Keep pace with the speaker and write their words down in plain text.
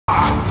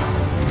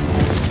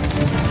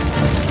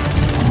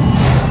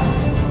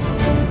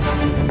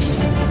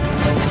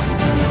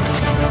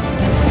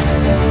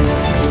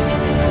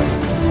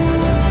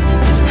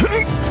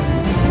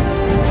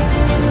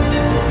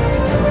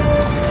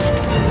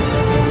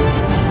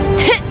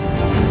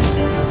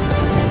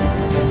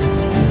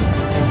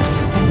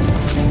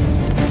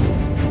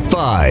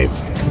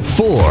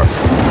4,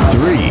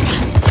 3,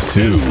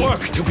 2,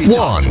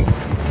 1.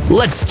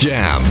 Let's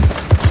jam.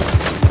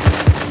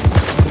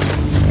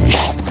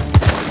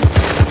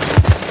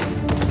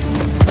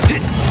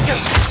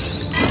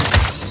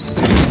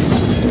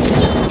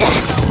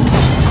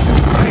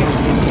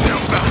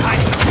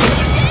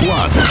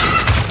 Blood.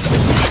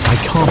 I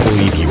can't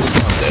believe you've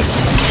done this.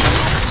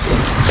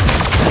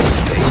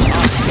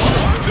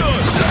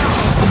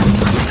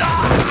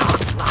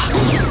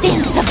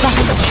 Thanks a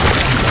bunch.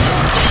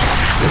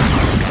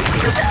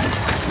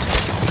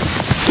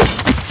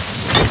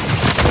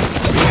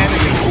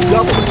 Enemy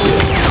double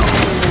kill.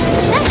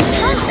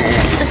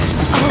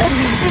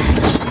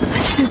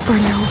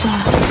 Supernova.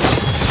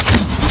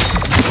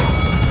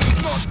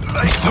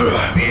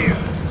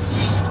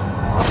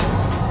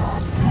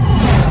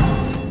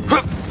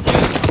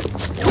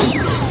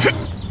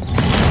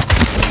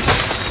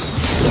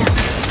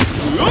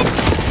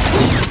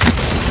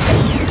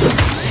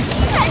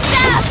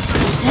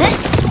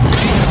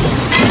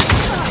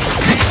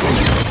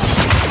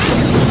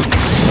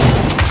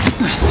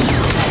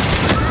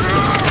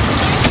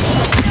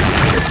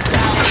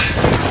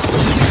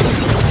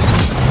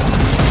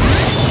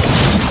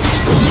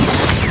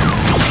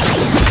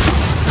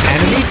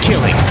 Enemy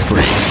killing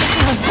spree.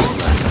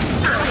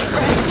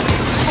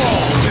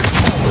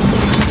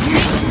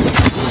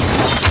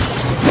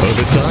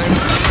 Overtime?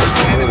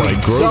 Enemy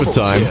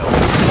overtime.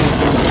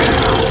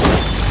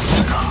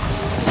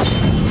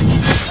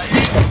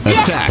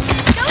 Attack.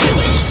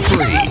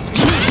 Spree.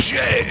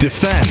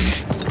 Defend.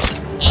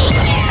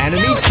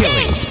 Enemy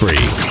killing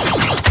spree.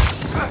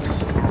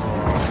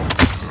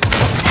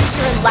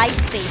 Your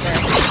lifesaver.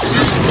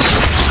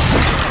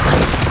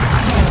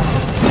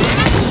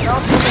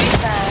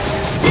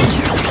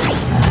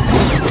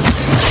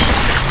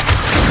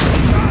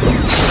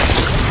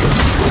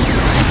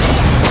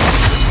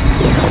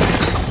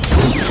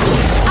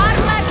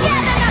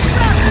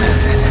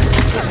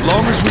 As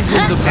long as we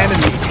win the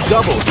enemy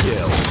double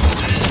kill.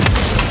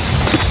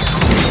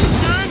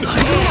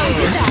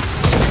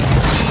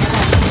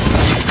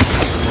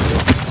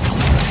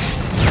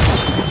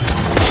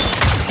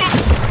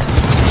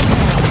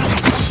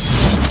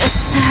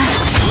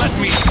 Let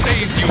me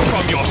save you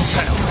from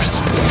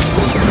yourselves.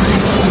 Good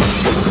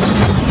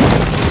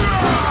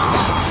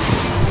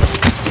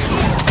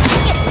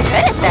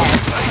at this.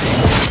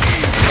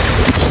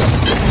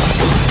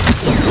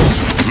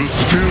 The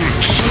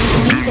spirits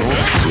do not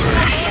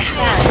rest.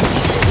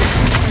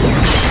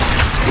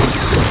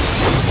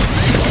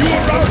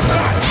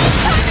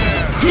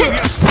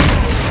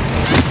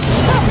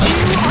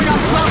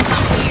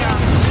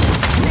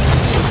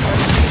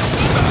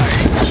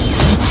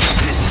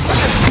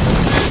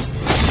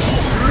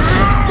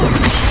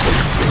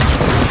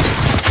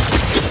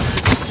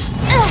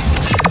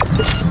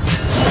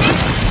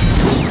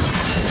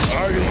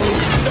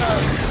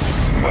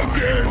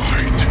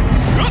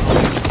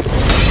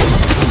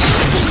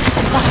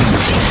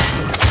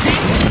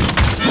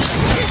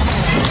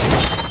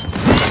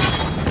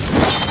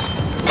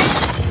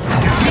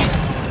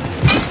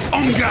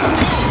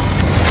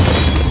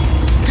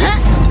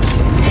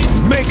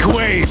 Make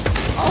waves.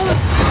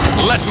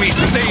 Let me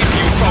save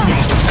you from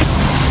yourselves.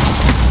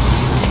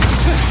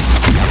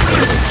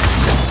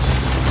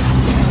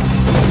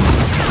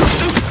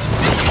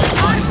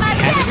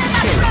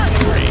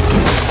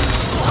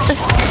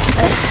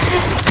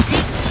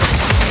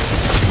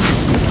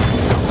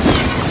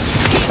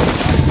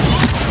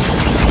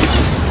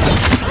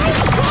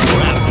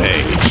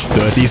 Rampage.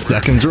 30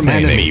 seconds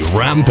remaining. Enemy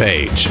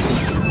rampage.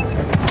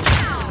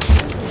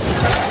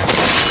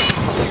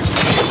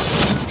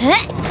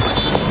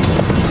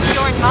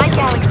 You're in my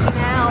galaxy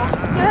now.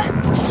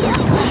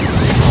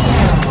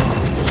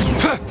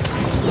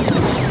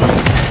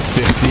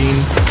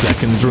 15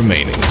 seconds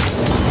remaining.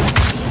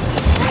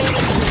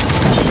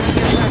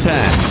 10,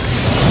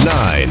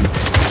 9,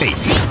 8,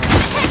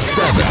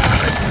 7,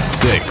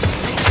 6,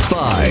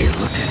 5,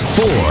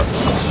 4,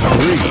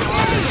 3,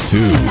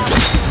 2,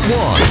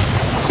 1.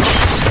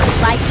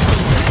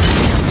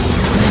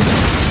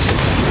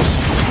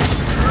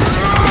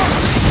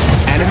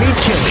 Enemy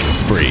killing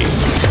spree.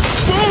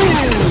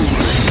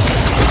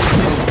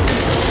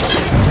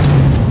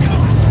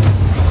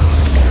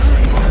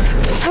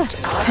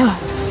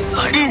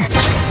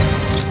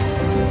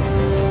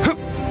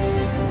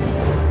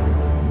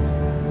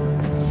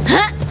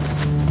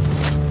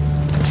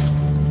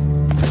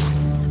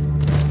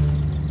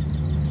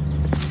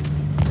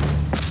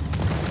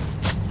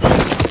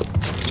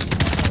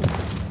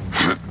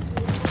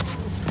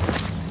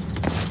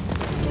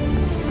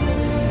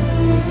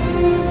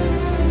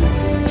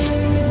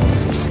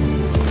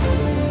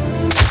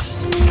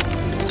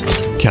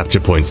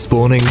 Capture point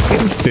spawning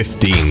in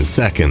 15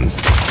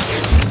 seconds.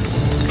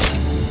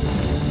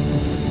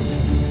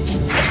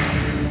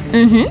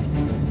 Mm-hmm.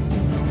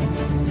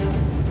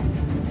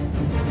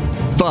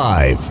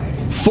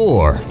 5,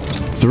 4,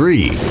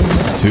 3,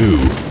 2,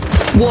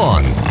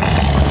 1.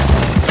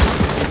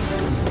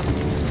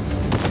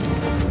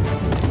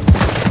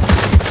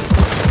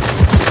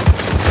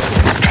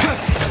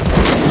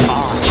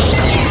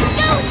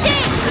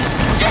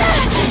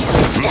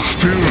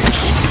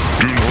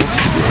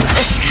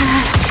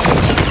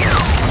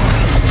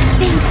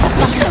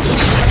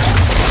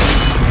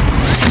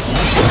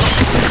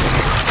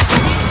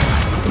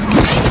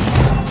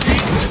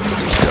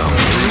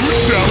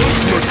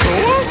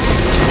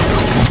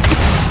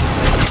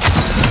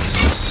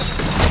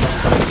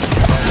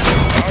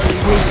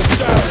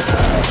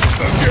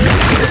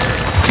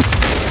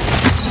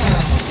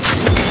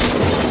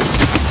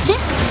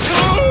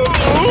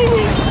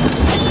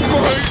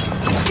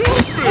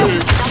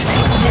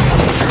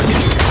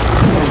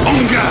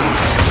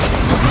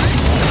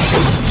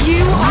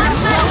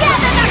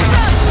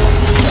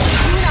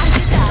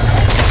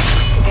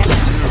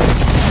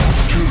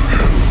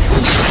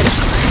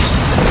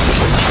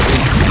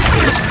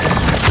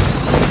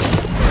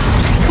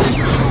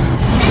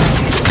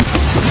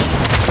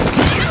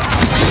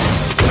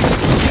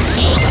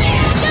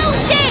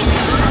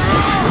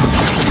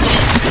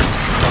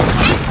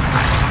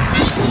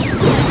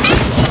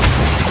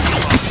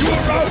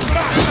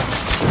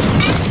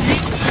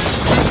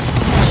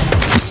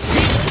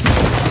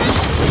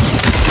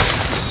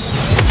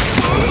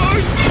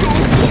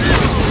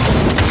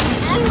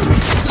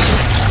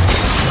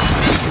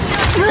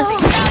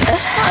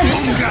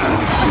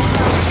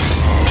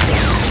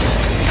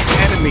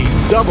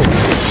 double.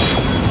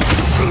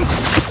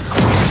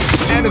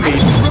 Enemy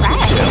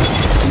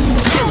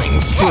killing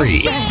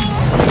spree.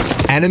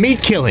 Enemy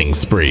killing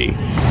spree.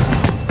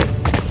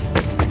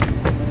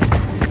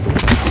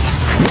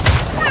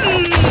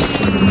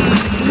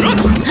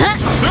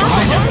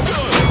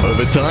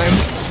 Overtime?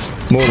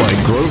 More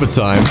like Grover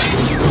time.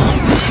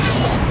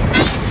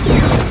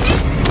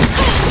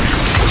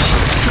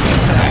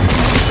 Attack.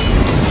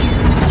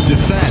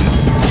 Defend.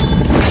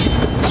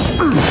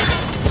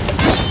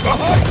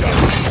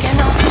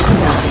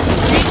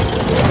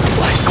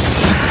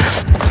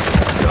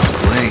 Don't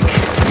blink,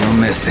 you'll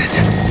miss it.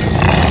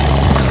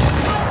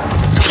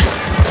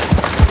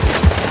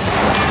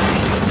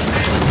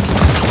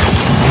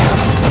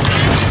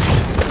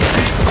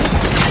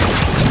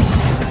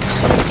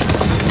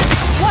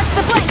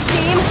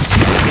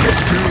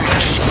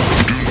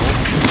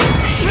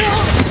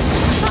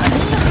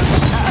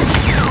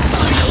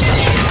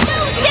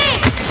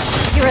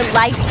 You're a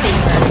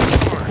lifesaver.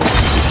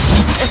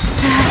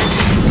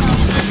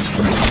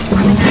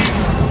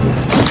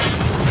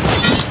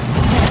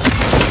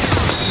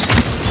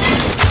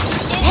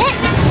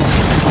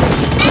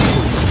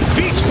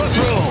 Beach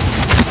patrol!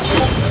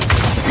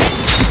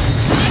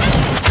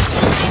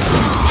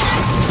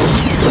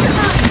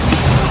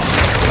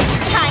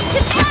 Time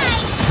to fly!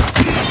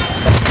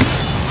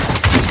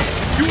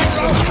 You are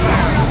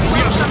outclassed! We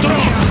are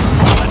strong!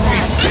 Let me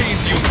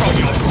save you from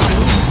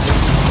yourself!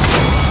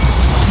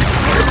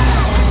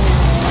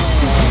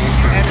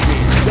 Enemy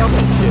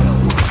double kill.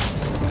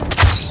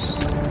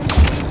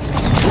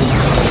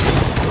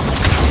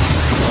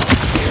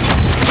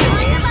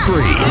 Killing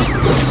spree.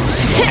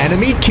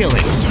 Enemy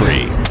killing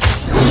spree.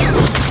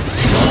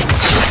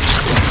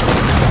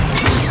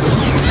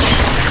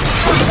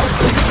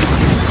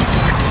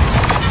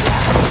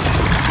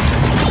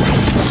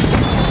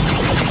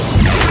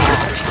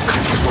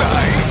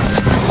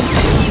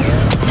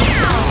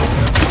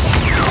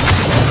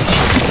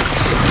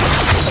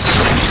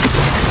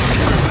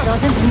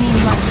 Doesn't mean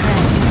my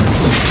friend.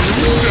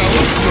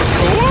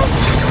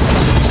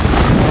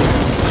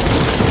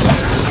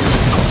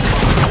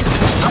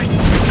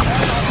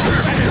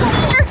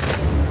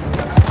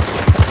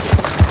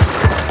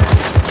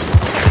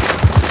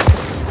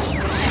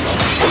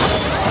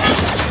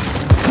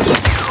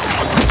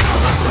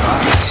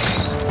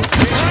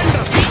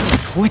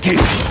 Wicked!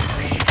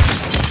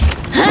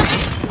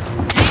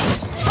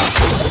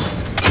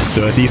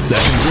 30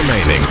 seconds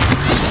remaining.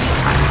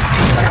 Time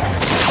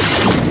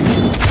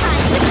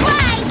to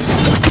fly!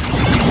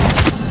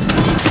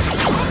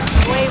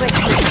 Away with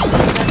you.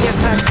 That's your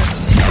purpose.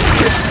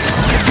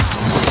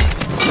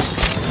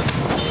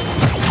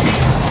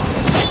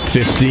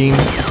 15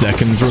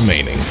 seconds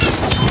remaining.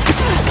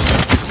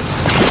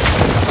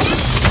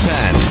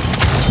 10,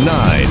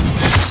 9,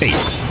 8,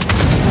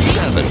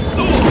 7,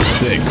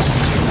 6,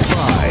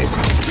 5,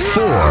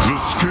 4,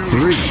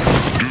 3,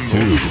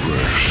 2,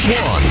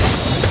 1.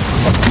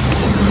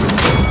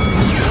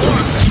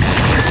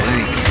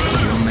 Blink,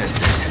 you'll miss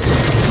it.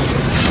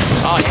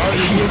 I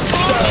can't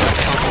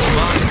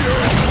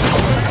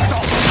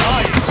stop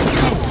dying,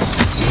 fools!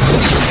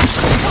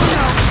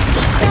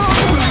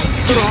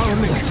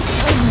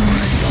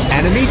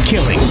 Enemy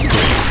killing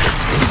spree.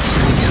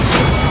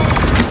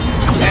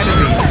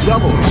 Enemy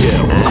double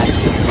kill.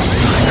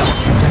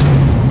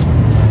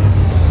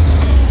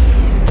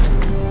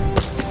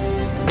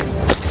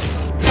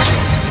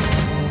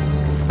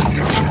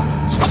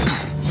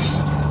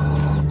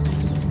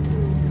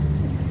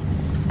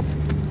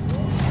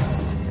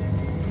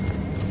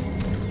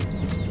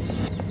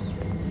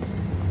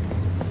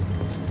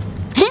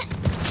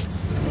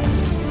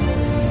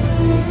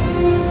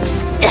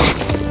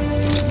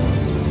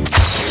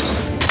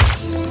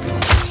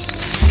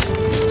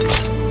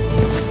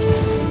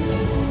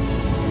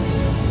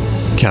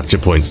 Capture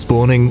point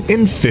spawning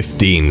in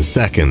 15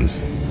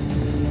 seconds.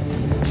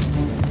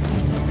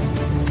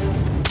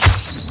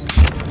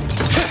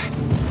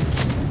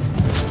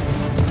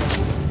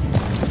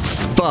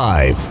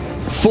 5,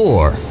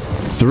 4,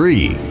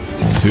 3,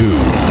 2,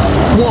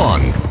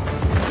 1.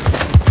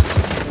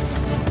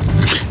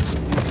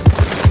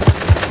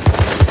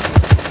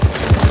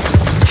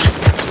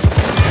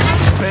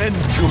 Bend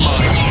to my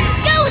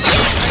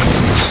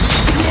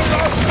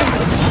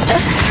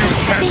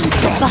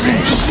Thanks a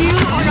bunch.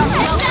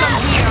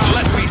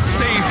 Let me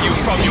save you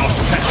from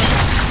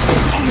yourselves!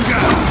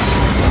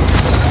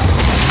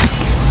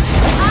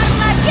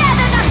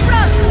 Armageddon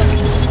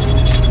approaches!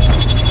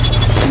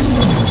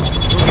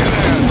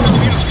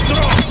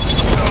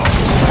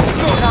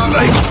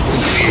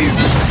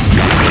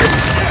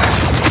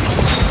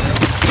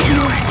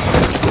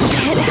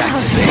 Get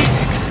out.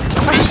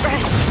 My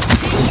friends.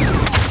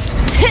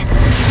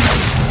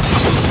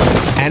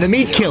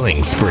 Enemy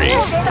killing spree.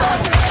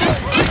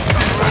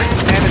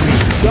 Enemy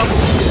double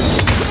kill.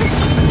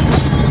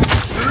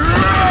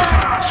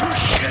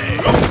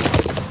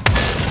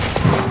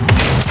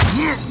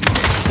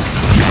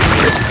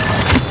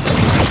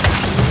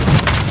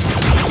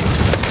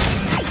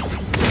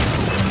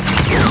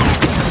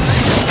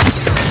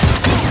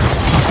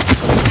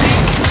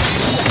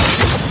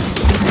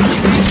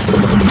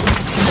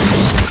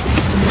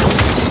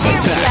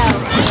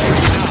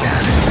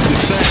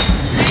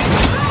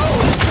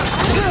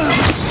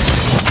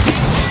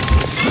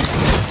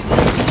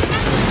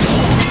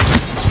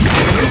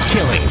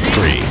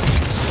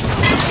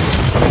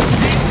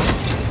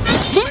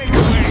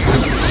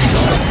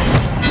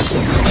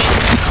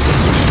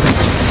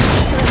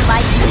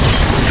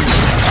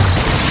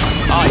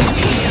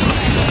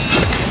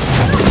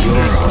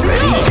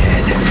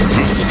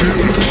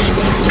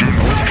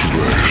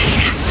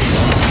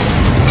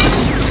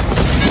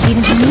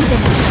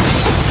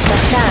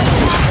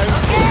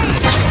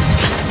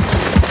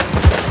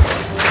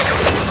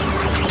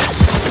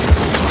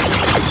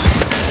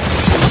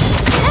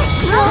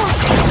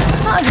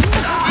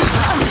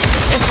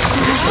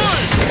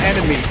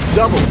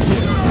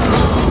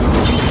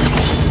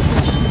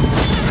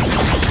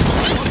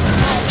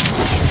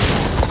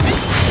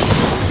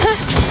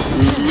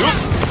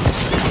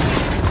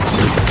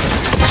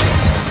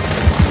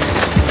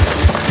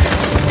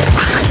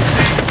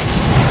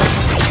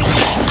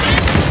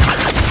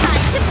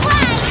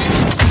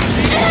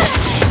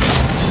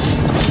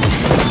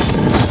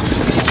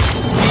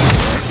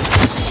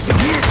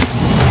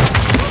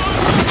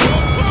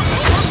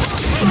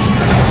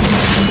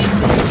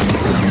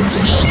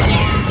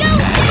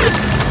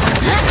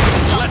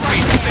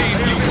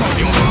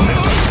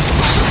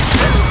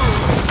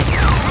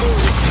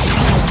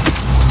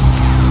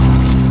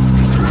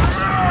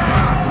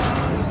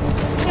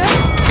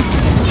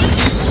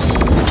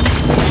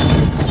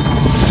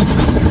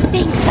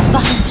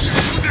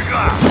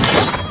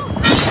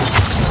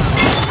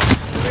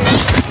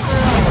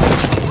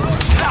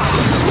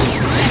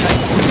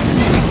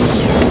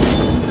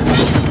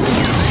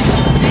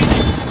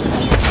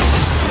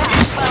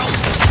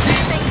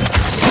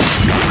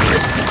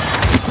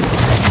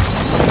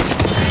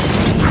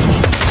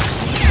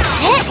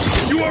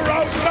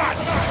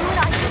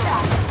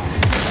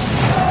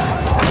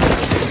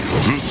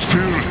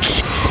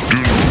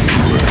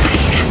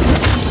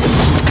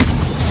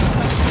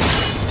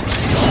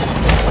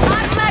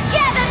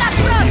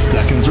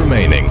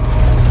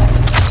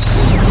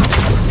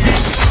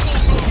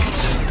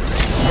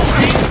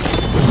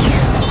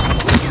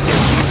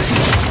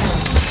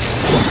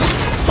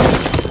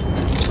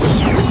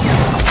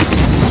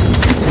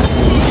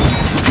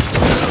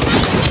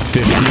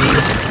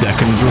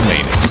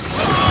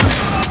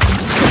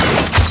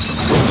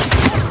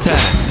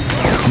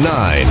 9,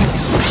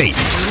 8, 7,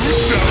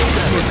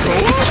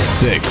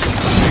 6,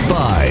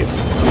 5,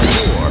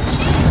 4,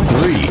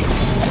 3,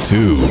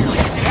 2,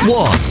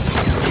 1.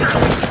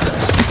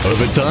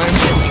 Overtime,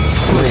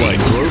 spree. Like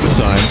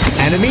overtime,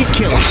 enemy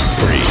killing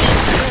spree.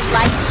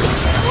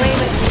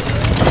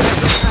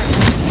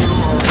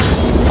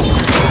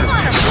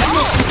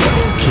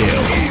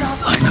 Kill.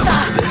 Sign up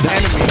for this.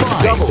 Enemy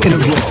double in a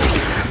row.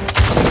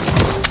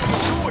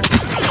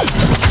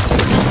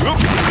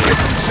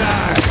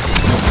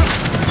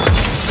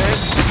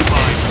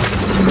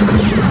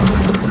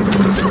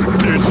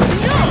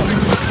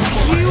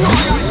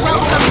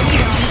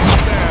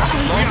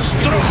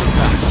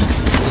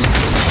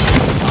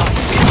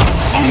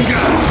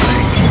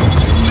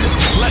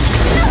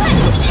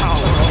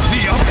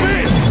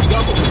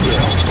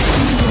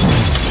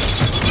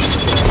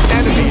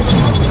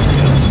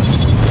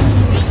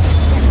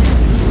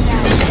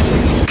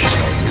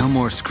 No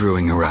more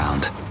screwing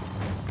around.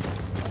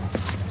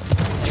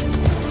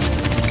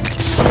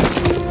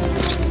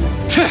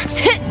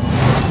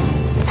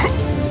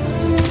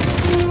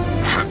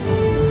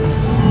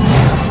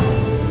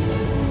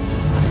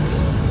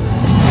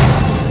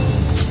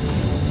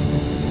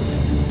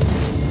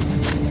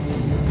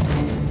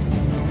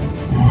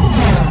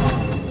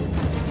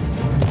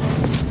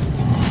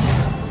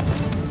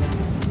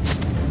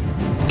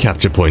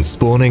 Capture point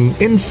spawning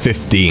in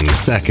 15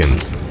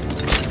 seconds.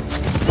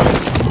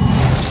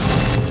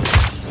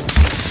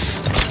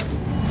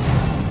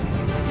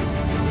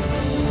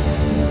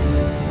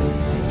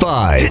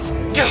 Five,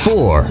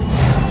 4,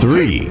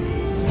 3,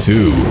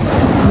 2,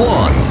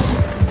 1.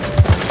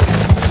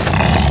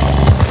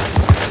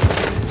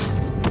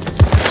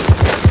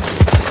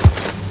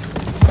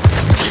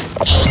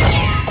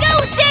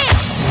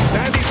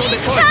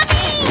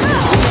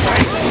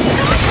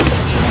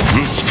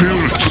 The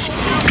spirits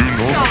do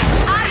not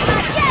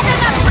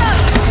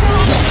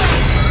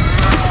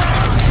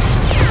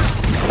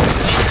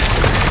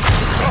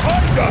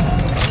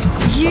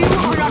You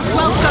are not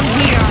welcome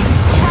here.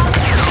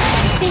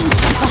 Thanks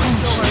a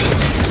bunch.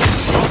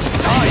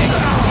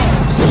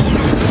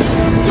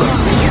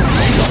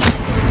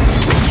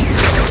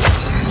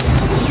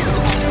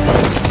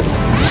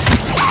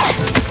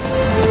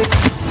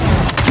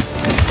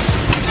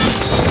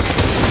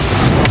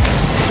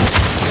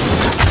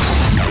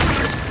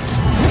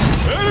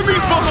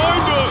 Enemies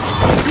behind us!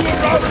 You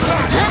are out of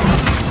that!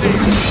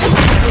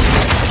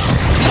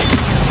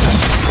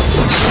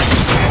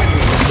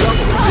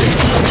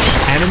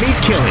 Enemy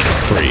killing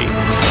spree.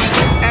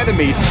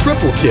 Enemy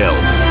triple kill.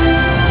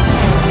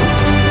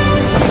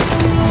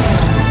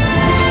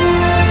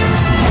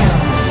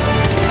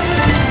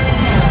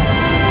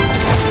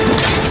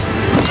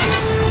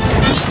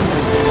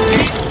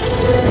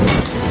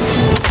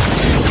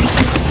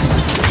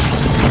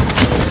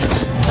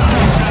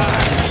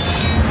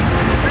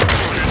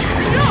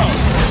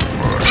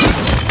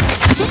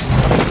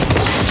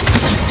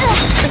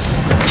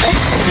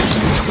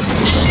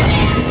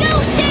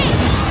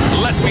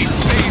 Let me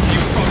save you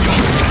from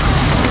your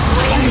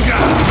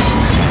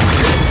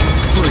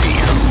Spree.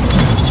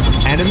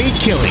 Enemy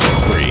killing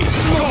spree.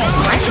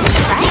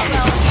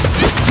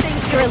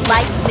 You're a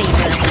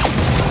lifesaver.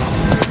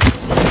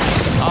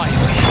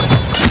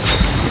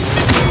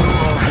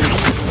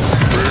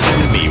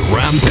 Enemy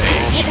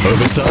rampage.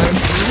 Overtime.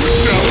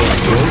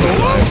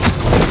 Overtime.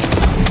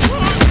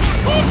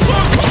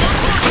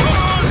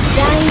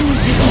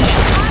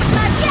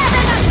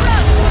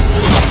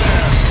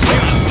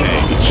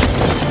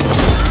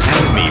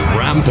 Enemy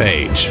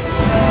rampage.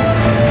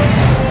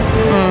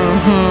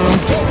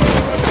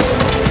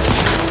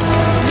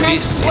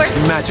 This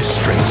is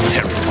Magistrate's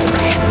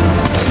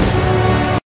territory.